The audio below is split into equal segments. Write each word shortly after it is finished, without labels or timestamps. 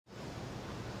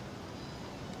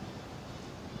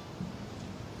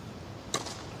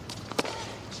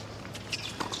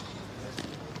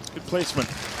Good placement.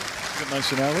 Get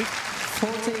nice and early.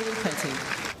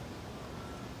 40-20.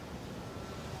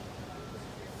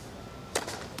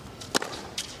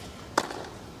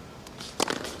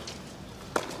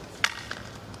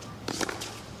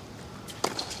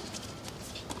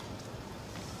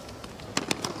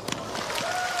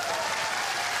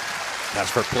 That's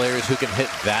for players who can hit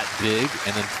that big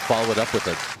and then follow it up with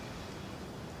a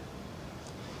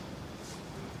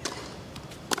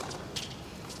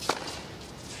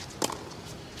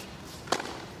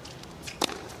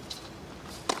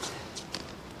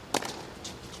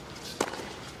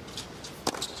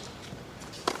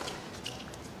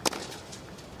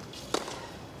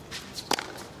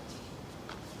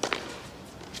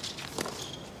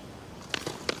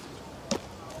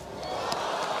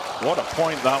What a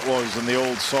point that was in the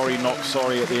old sorry not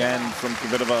sorry at the end from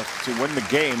Kvitova to win the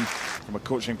game. From a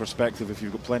coaching perspective, if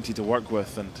you've got plenty to work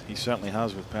with, and he certainly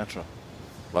has with Petra.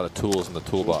 lot of tools in the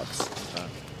toolbox.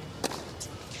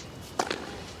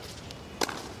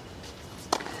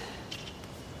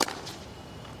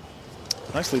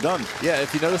 Nicely done. Yeah,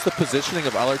 if you notice the positioning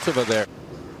of Allertova there.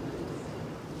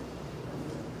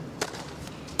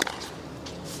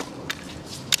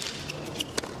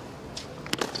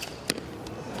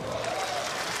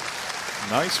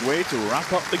 Nice way to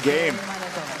wrap up the game.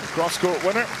 The cross-court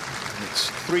winner.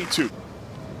 It's 3-2.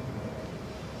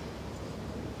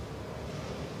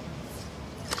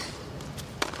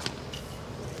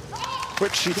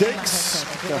 Which she takes.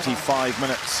 35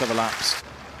 minutes have elapsed.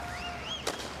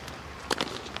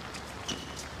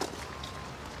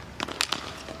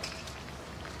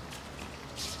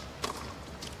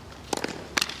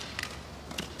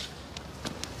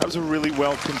 That was a really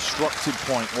well-constructed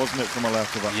point, wasn't it, from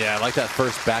Allertova? Yeah, I like that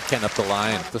first backhand up the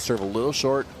line. The serve a little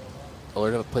short.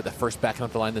 Allertova played the first backhand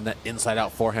up the line, then that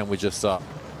inside-out forehand we just saw.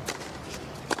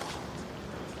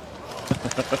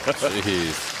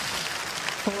 Jeez.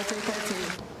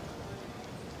 40-20.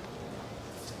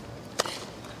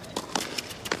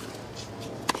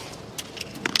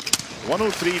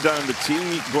 .103 down the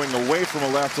tee, going away from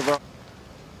Allertova.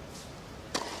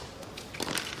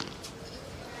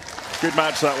 Good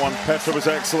match, that one. Petra was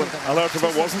excellent.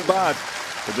 Allertova wasn't bad.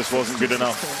 It just wasn't good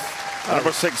enough.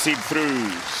 Number 6 seed through.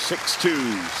 6-2,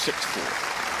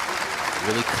 6-4.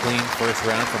 Really clean first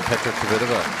round from Petra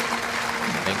Kvitova.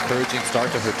 Encouraging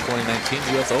start to her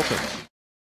 2019 US Open.